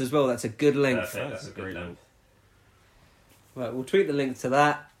 minutes as well. That's a good length. Perfect. That's a good length. Right, we'll tweet the link to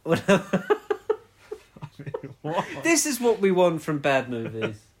that. What? This is what we want from bad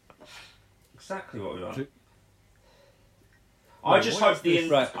movies. Exactly what we want. I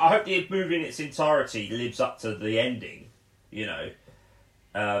hope the movie in its entirety lives up to the ending, you know.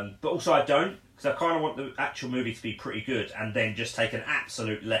 But also I don't, because I kind of want the actual movie to be pretty good and then just take an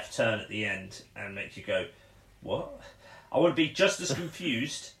absolute left turn at the end and make you go, what? I want to be just as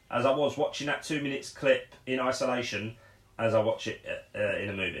confused as I was watching that 2 minutes clip in isolation as I watch it in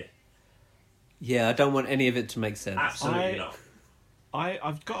a movie. Yeah, I don't want any of it to make sense. Absolutely not.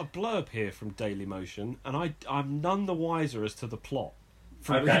 I've got a blurb here from Daily Motion, and I'm none the wiser as to the plot.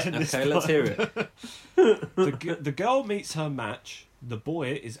 Okay, let's hear it. The girl meets her match. The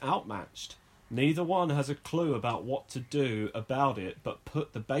boy is outmatched. Neither one has a clue about what to do about it, but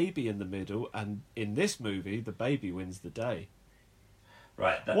put the baby in the middle, and in this movie, the baby wins the day.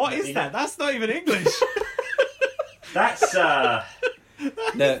 Right. What is that? That's not even English. That's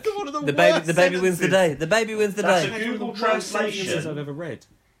Look, one of the baby wins the day. The baby wins the That's day. a Google translation I've ever read.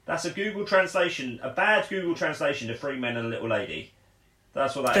 That's a Google translation, a bad Google translation of Three Men and a Little Lady.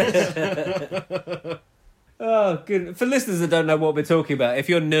 That's what that is. Oh, good. For listeners that don't know what we're talking about, if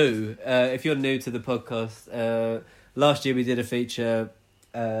you're new to the podcast, last year we did a feature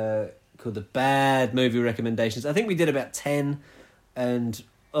called the Bad Movie Recommendations. I think we did about 10, and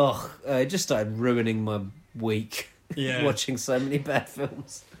it just started ruining my week. Yeah. Watching so many bad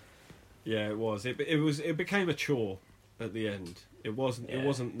films. Yeah, it was. It became a chore at the end. It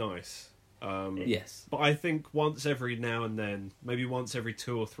wasn't nice. Yes. But I think once every now and then, maybe once every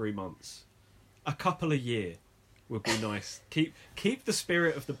 2 or 3 months, a couple a year would be nice. Keep the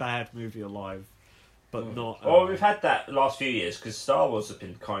spirit of the bad movie alive, but not. Oh, we've had that the last few years because Star Wars have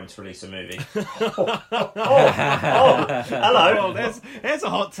been kind to release a movie. Hello. Oh, there's a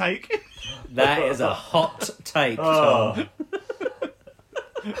hot take. That is a hot take. Oh.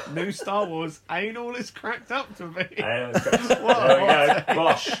 New Star Wars ain't all it's cracked up to be. There we go.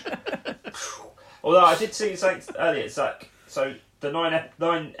 Gosh. Although I did see something earlier. It's like the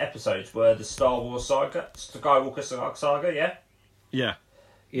nine episodes were the Star Wars saga, Skywalker saga. Yeah.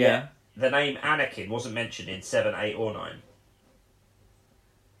 Yeah. The name Anakin wasn't mentioned in 7, 8, or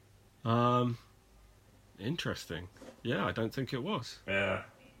 9. Interesting. Yeah, I don't think it was. Yeah.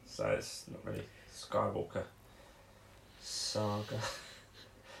 So it's not really Skywalker saga.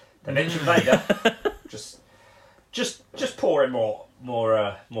 They mentioned Vader. Just pouring more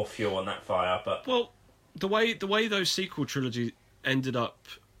fuel on that fire. But the way those sequel trilogies ended up,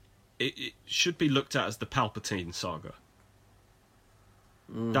 it should be looked at as the Palpatine saga.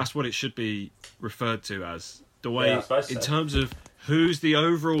 That's what it should be referred to as. The way, in terms of who's the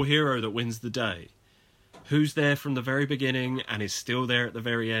overall hero that wins the day, who's there from the very beginning and is still there at the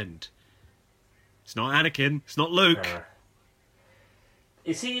very end. It's not Anakin. It's not Luke.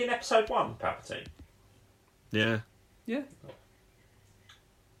 Is he in episode 1, Palpatine? Yeah. Yeah.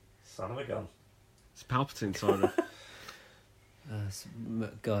 Son of a gun. It's Palpatine saga.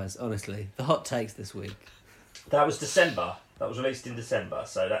 Guys, honestly, the hot takes this week. That was December. That was released in December,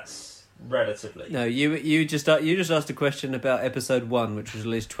 so that's relatively. No, you just asked a question about episode 1, which was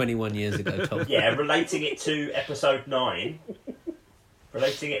released 21 years ago, Tom. Yeah, relating it to episode 9,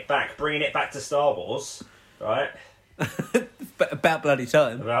 relating it back, bringing it back to Star Wars, right? About bloody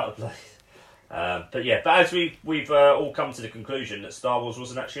time. About bloody. But as we've all come to the conclusion that Star Wars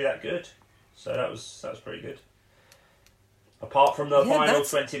wasn't actually that good, so that was pretty good. Apart from the final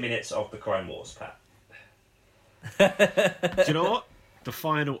 20 minutes of the Clone Wars, Pat. Do you know what? The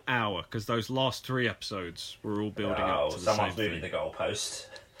final hour, because those last 3 episodes were all building up to the someone's same moving thing. the goalpost.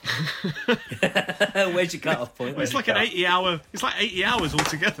 Where's your cut-off point? It's like an 80-hour. It's like 80 hours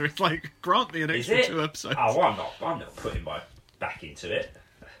altogether. It's like grant me an extra 2 episodes. Oh, well, I'm not putting my back into it.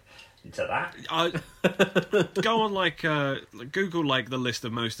 into that. Go on Google the list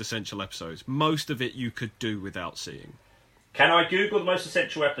of most essential episodes. Most of it you could do without seeing. Can I Google the most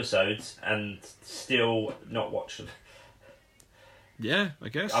essential episodes and still not watch them? Yeah, I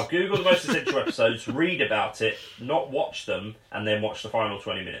guess. I'll Google the most essential episodes, read about it, not watch them, and then watch the final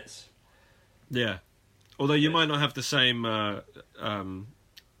 20 minutes. Yeah. Although you might not have the same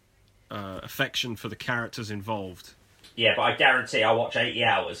affection for the characters involved. Yeah, but I guarantee I'll watch 80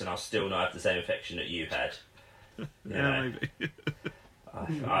 hours and I'll still not have the same affection that you had. Yeah, maybe.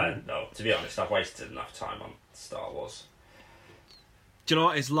 No, to be honest, I've wasted enough time on Star Wars. Do you know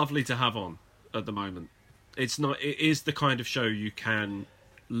what? It's lovely to have on at the moment. It is the kind of show you can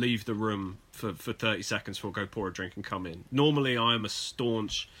leave the room for 30 seconds before go pour a drink and come in. Normally, I'm a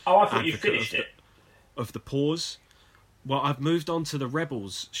staunch I thought you finished it. Of the pause. Well, I've moved on to the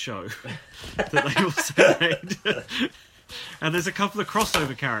Rebels show that they also made. And there's a couple of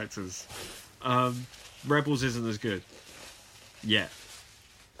crossover characters. Rebels isn't as good. Yeah.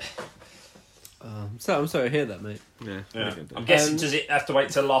 So I'm sorry to hear that, mate. Yeah. I'm guessing does it have to wait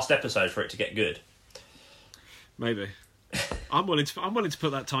till the last episode for it to get good? Maybe. I'm willing to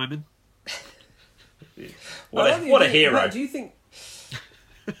put that time in. What a hero! Do you think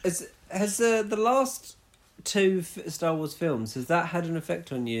has the last two Star Wars films, has that had an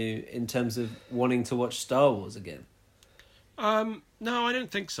effect on you in terms of wanting to watch Star Wars again? No, I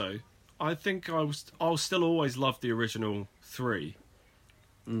don't think so. I think I'll still always love the original three.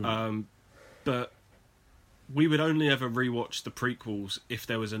 But we would only ever rewatch the prequels if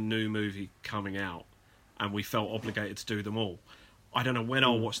there was a new movie coming out and we felt obligated to do them all. I don't know when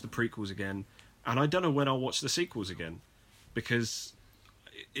I'll watch the prequels again, and I don't know when I'll watch the sequels again, because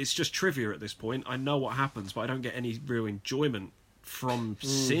it's just trivia at this point. I know what happens, but I don't get any real enjoyment from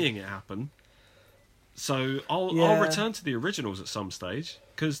seeing it happen. So I'll return to the originals at some stage,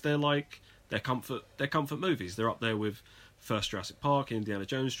 because they're comfort movies. They're up there with first Jurassic Park, Indiana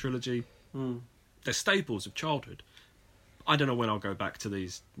Jones trilogy. They're staples of childhood. I don't know when I'll go back to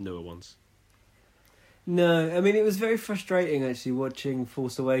these newer ones. No, I mean, it was very frustrating actually watching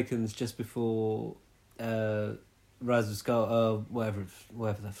Force Awakens just before Rise of Skywalker,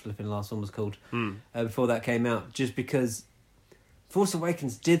 whatever that flipping last one was called, before that came out, just because Force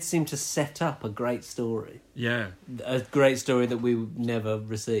Awakens did seem to set up a great story. Yeah. A great story that we never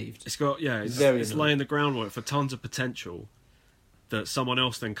received. It's laying the groundwork for tons of potential that someone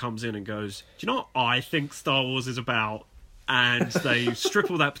else then comes in and goes, do you know what I think Star Wars is about? And they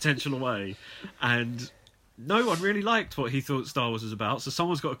strip all that potential away. And no one really liked what he thought Star Wars was about, so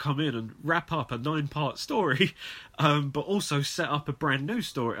someone's got to come in and wrap up a 9-part story, but also set up a brand new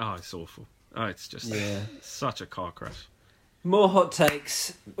story. Oh, it's awful. Oh, it's just such a car crash. More hot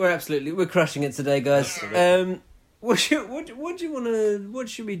takes. We're crushing it today, guys. What should we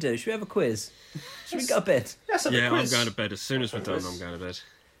do? Should we have a quiz? Should we go to bed? I'm going to bed. As soon as we're done, I'm going to bed.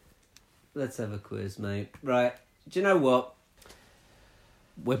 Let's have a quiz, mate. Right. Do you know what?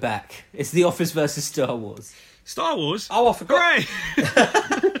 We're back. It's The Office versus Star Wars. Star Wars? Oh, I forgot. Hooray!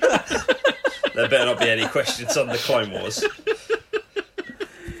 There better not be any questions on the Clone Wars.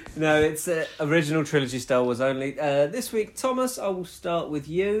 No, it's original trilogy Star Wars only. This week, Thomas, I will start with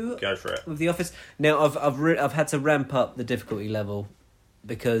you. Go for it. With The Office. Now, I've had to ramp up the difficulty level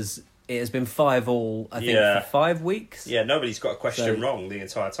because it has been 5-all, I think, for 5 weeks. Yeah, nobody's got a question wrong the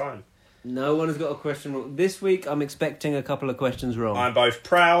entire time. No one has got a question wrong. This week, I'm expecting a couple of questions wrong. I'm both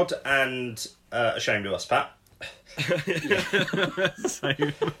proud and ashamed of us, Pat.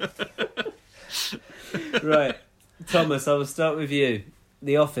 Same. Right. Thomas, I will start with you.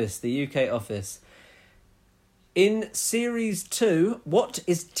 The Office, the UK Office. In Series 2, what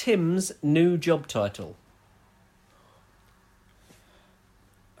is Tim's new job title?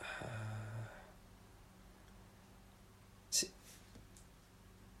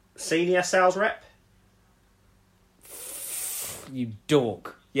 Senior sales rep? You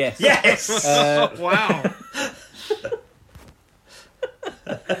dork. Yes. Yes! Wow.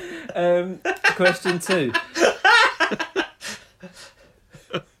 Question 2.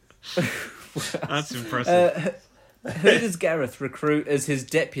 That's impressive. Who does Gareth recruit as his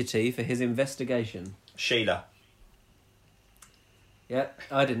deputy for his investigation? Sheila. Yeah,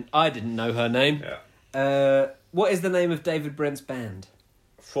 I didn't know her name. Yeah. What is the name of David Brent's band?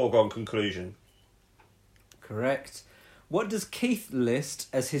 Foregone conclusion. Correct. What does Keith list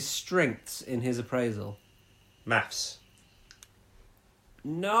as his strengths in his appraisal? Maths.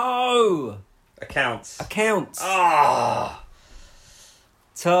 No! Accounts. Ah!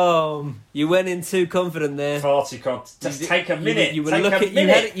 Tom, you went in too confident there. Far too confident. Just take a minute. You were take looking. a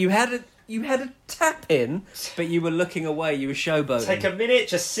minute. You You had a tap in, but you were looking away. You were showboating. Take a minute,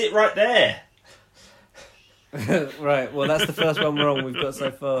 just sit right there. Right, well, that's the first one wrong we've got so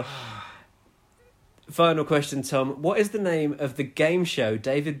far. Final question, Tom. What is the name of the game show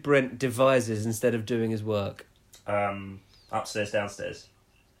David Brent devises instead of doing his work? Upstairs, downstairs.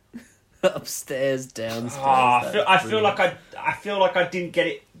 Upstairs, downstairs. I feel like I didn't get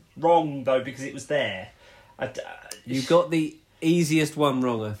it wrong though because it was there. You got the easiest one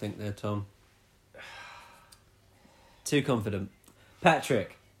wrong, I think, there, Tom. Too confident.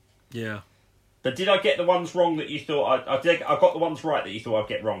 Patrick. Yeah. But did I get the ones wrong that you thought I got the ones right that you thought I'd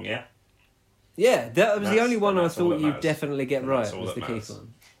get wrong? Yeah. Yeah, that was the only one I that's all thought that you'd matters. definitely get right. That's all Was that the matters. Keith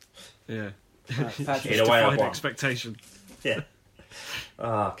one. Yeah. Patrick. In a way, I Defied won. expectation. Yeah.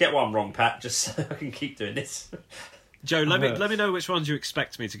 Get one wrong, Pat, just so I can keep doing this. Joe, let me know which ones you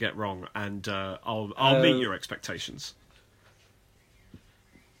expect me to get wrong, and I'll meet your expectations.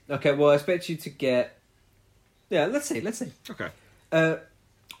 Okay, well, I expect you to get... Yeah, let's see. Okay.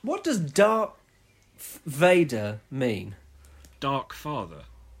 What does Darth Vader mean? Dark Father.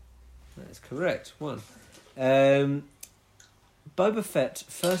 That is correct. One. Boba Fett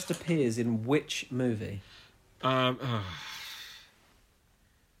first appears in which movie?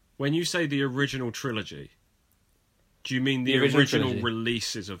 When you say the original trilogy, do you mean the original original trilogy.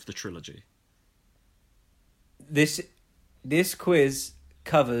 releases of the trilogy? This quiz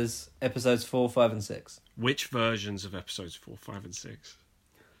covers episodes 4, 5, and 6. Which versions of episodes 4, 5, and 6?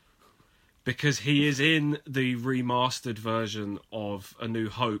 Because he is in the remastered version of A New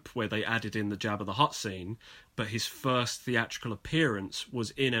Hope where they added in the Jabba the Hutt scene, but his first theatrical appearance was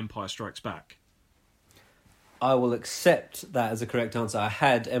in Empire Strikes Back. I will accept that as a correct answer. I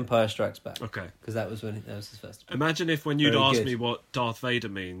had Empire Strikes Back. Okay. Because that was his first appearance. Imagine if when you'd Very asked good. me what Darth Vader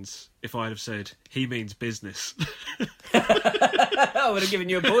means, if I'd have said, he means business. I would have given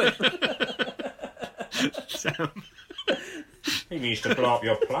you a point. Sam. He means to blow up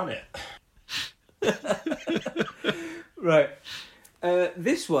your planet. Right.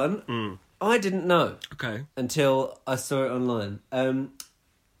 This one, I didn't know Okay. until I saw it online.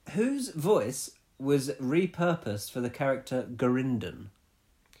 Whose voice was repurposed for the character Gurinden?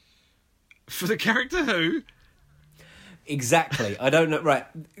 For the character who? Exactly. I don't know. Right.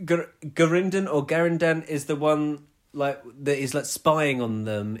 Gurinden or Garindan is the one that is spying on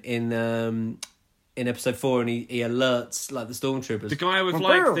them in episode 4, and he alerts the stormtroopers. The guy with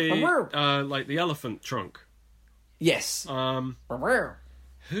the elephant trunk. Yes.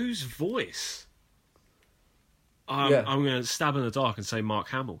 Whose voice? Yeah. I'm going to stab in the dark and say Mark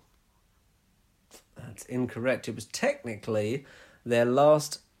Hamill. That's incorrect. It was technically their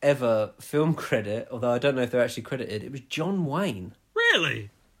last ever film credit, although I don't know if they're actually credited. It was John Wayne. Really?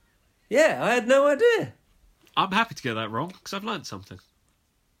 Yeah, I had no idea. I'm happy to get that wrong because I've learned something.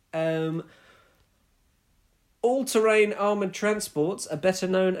 All-terrain armoured transports are better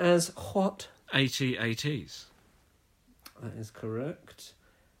known as what? AT-ATs. That is correct.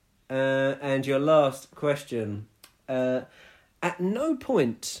 And your last question. At no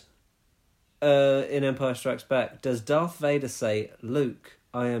point in Empire Strikes Back does Darth Vader say, "Luke,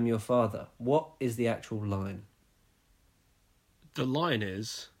 I am your father." What is the actual line? The line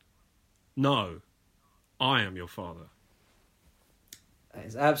is, "No, I am your father." That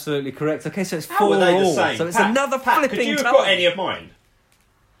is absolutely correct. Okay, so it's How were 4 they the all. same? So it's Pat, another flipping could you have tie. got any of mine?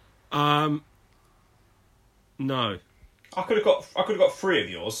 No. I could have got 3 of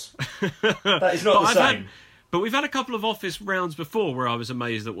yours. That is not But the same. But we've had a couple of office rounds before where I was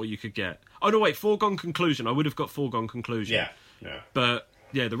amazed at what you could get. Oh, no, wait, Foregone Conclusion. I would have got Foregone Conclusion. Yeah. But,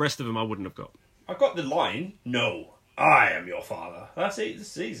 yeah, the rest of them I wouldn't have got. I got the line, "No, I am your father." That's it.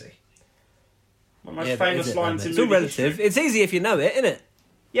 It's easy. My most Yeah, but famous is it, though, lines mate? in It's all movie relative. history. It's easy if you know it, isn't it?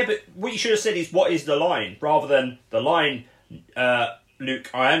 Yeah, but what you should have said is, "What is the line?" rather than the line, "Luke,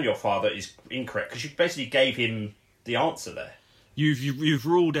 I am your father," is incorrect because you basically gave him the answer there. You've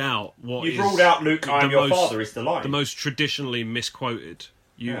ruled out what You've is ruled out "Luke, I am the your most- father" is the line. the most traditionally misquoted.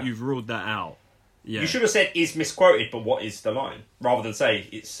 Yeah. You've ruled that out. Yeah. You should have said "is misquoted," but what is the line? Rather than say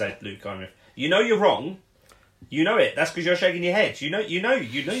it said "Luke, I'm." You know you're wrong. You know it. That's because you're shaking your head. You know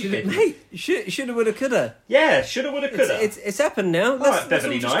you did. Mate, shoulda, woulda, coulda. Yeah, shoulda, woulda, coulda. It's happened now. right, Let's all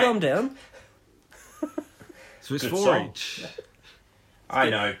Beverly just Knight. calm down. So it's Good 4 song. each. I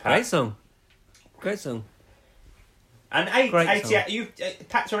know, Pat. Great song. Great song. And Great 88,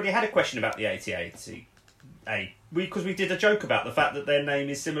 Pat's already had a question about the 88. Because we did a joke about the fact that their name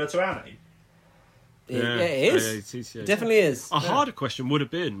is similar to our name. Yeah, it is. AT-AT. Definitely is. A harder question would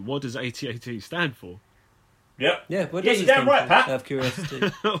have been, what does AT-AT stand for? Yep. Yeah, what Yeah, does you're it damn stand right, for? Pat. Out of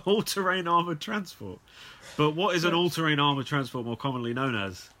curiosity. All-terrain armoured transport. But what is an all-terrain armoured transport more commonly known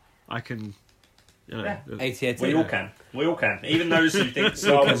as? I can. You know, Yeah. 88. We all can. We all can. Even those who think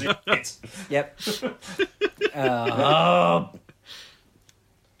Star Wars is shit. Yep. Oh.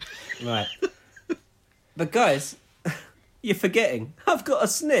 Right. But guys, you're forgetting. I've got a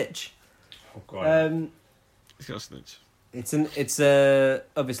snitch. Oh, God. He's got a snitch. It's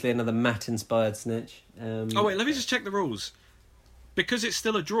obviously another Matt-inspired snitch. Oh wait, let me just check the rules. Because it's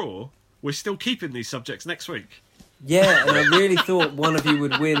still a draw, we're still keeping these subjects next week. Yeah, and I really thought one of you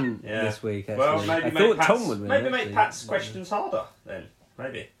would win Yeah. this week. Actually, Well, maybe I make thought Pat's, Tom would win. maybe actually. make Pat's questions harder then.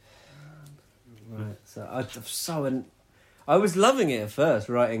 Maybe. Right. I was loving it at first,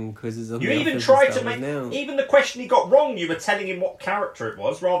 writing quizzes on. You the even Office tried and to stuff, make now. even the question he got wrong. You were telling him what character it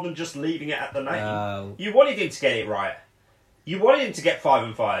was rather than just leaving it at the name. Oh. You wanted him to get it right. You wanted him to get 5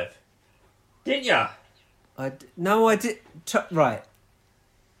 and 5, didn't you? No, I did. Right.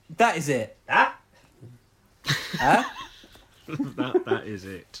 That is it. Huh? Huh? that is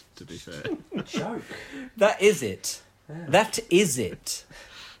it. To be fair. Joke. That is it. That is it.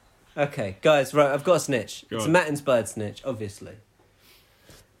 Okay, guys, right, I've got a snitch. Go It's on. a Matt-inspired snitch, obviously.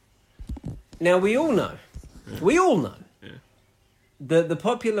 Now, we all know Yeah. that the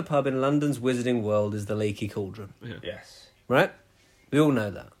popular pub in London's Wizarding World is the Leaky Cauldron, Yes. right? We all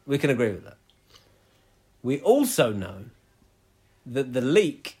know that. We can agree with that. We also know that the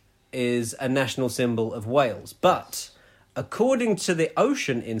leek is a national symbol of Wales, but according to the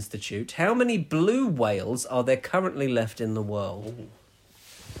Ocean Institute, how many blue whales are there currently left in the world?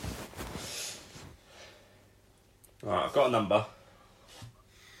 Right, I've got a number.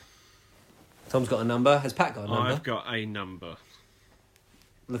 Tom's got a number. Has Pat got a number? I've got a number.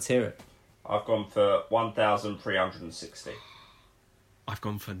 Let's hear it. I've gone for 1,360. I've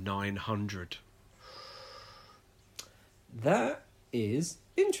gone for 900. That is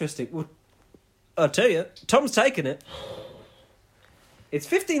interesting. Well, I'll tell you, Tom's taken it. It's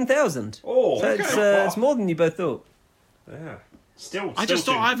 15,000. Oh, So okay. it's more than you both thought. Yeah. Still. I just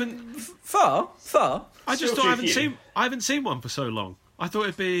too- thought I haven't. Far. I just Still thought too I haven't seen one for so long. I thought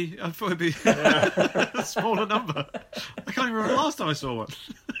it'd be a smaller number. I can't even remember the last time I saw one.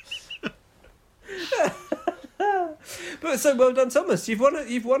 But so well done, Thomas. You've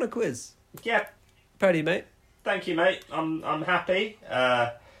won a quiz. Yeah. Proud of you, mate. Thank you, mate. I'm happy.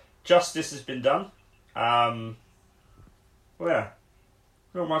 Justice has been done. Well, yeah.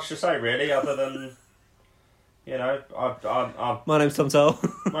 Not much to say really, other than I'm My name's Tom Toll.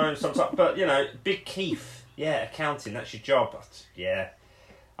 my own sometimes, but Big Keith. Yeah, accounting. That's your job. Yeah.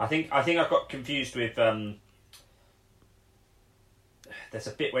 I think I got confused with. There's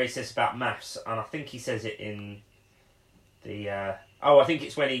a bit where he says about maths, and I think he says it in the. I think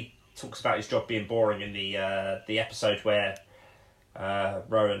it's when he talks about his job being boring in the episode where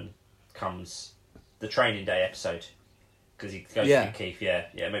Rowan comes, the training day episode, because he goes to Keith. Yeah,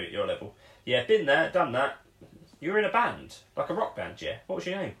 maybe at your level. Yeah, been there, done that. You were in a band, like a rock band, yeah. What was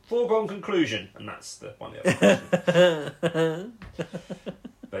your name? Foregone Conclusion, and that's the one of the other.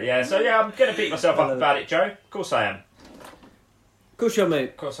 But yeah, so yeah, I'm gonna beat myself up about it, Joe. Of course I am. Of course you are, mate.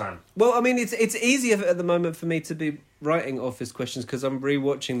 Of course I am. Well, I mean, it's easier at the moment for me to be writing Office questions because I'm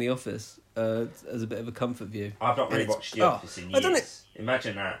rewatching The Office as a bit of a comfort view. I've not And rewatched The oh, Office in I don't years.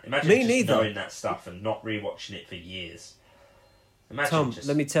 Imagine that. Imagine Me just neither. knowing that stuff and not rewatching it for years. Imagine Tom, just...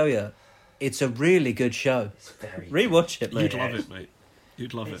 let me tell you, it's a really good show. It's very good. Rewatch it, mate. You'd love it, mate.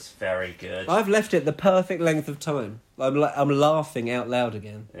 You'd love It's very good. I've left it the perfect length of time. I'm laughing out loud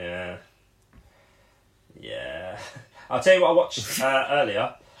again. Yeah. Yeah. I'll tell you what I watched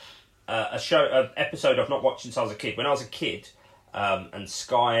earlier. An episode I've not watched since I was a kid. When I was a kid, and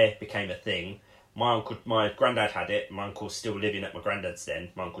Sky became a thing, my granddad had it. My uncle's still living at my granddad's then,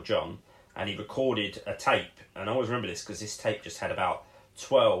 my Uncle John, and he recorded a tape. And I always remember this because this tape just had about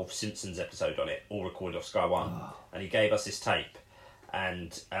 12 Simpsons episodes on it, all recorded off Sky One. Oh. And he gave us this tape.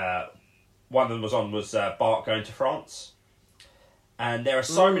 And one of them was Bart going to France. And there are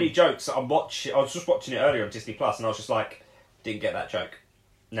so many jokes that I was just watching it earlier on Disney Plus, and I was just like, didn't get that joke.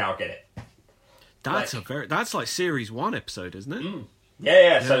 Now I get it. That's like series 1 episode, isn't it? Mm.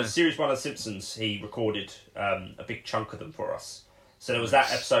 Yeah. So series 1 of Simpsons, he recorded a big chunk of them for us. So there was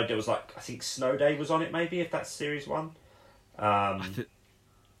that episode. There was like, I think Snow Day was on it. Maybe if that's series 1.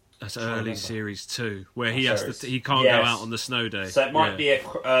 That's early series 2, where he can't go out on the snow day. So it might be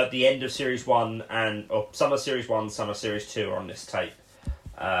the end of series 1 or some of series 1, some of series 2 are on this tape.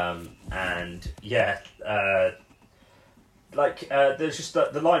 There's just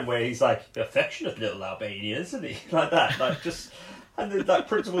the line where he's like, affectionate little Albanian, isn't he? Like that, and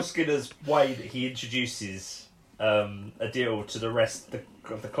Principal Skinner's way that he introduces a deal to the rest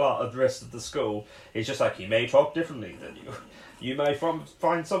of the class, the rest of the school. It's just like, you may talk differently than you. You may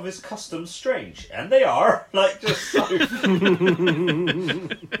find some of his customs strange, and they are. Like, just so...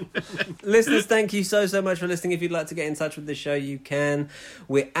 Listeners, thank you so much for listening. If you'd like to get in touch with the show, you can.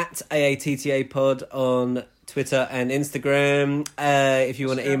 We're at AATTA Pod on Twitter and Instagram. If you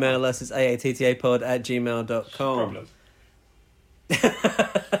want to email us, it's aattapod@gmail.com. Problem.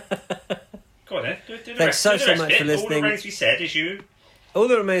 Go on then. Do the Thanks rest. so much for listening. All that remains to be said is you... All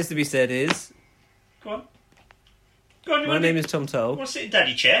that remains to be said is... Go on. Go on. My name is Tom Toll. Want to sit in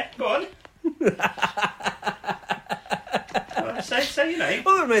daddy chair? Go on. Say your name.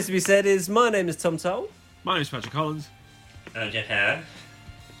 All that remains to be said is, my name is Tom Toll. My name's Patrick Collins. I'm Jeff Howard.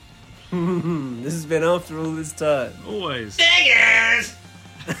 This has been After All This Time. Always. Diggers!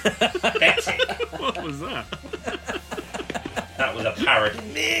 That's it. What was that? That was a parody.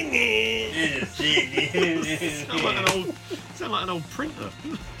 Sound like an old printer.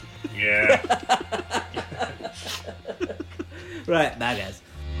 Yeah. Right, bye guys.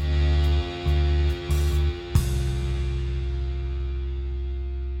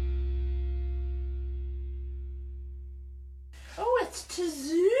 Oh, it's to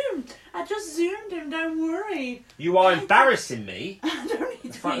Zoom. I just zoomed him, don't worry. You are embarrassing me. I don't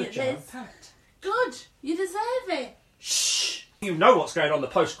need to Front be of at Joe this. Pat. Good, you deserve it. Shh. You know what's going on the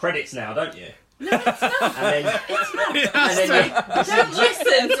post-credits now, don't you? No, it's not. And then... It's not. And then Don't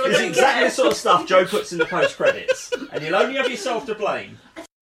listen to what it's I exactly the get. sort of stuff Joe puts in the post-credits. And you'll only have yourself to blame.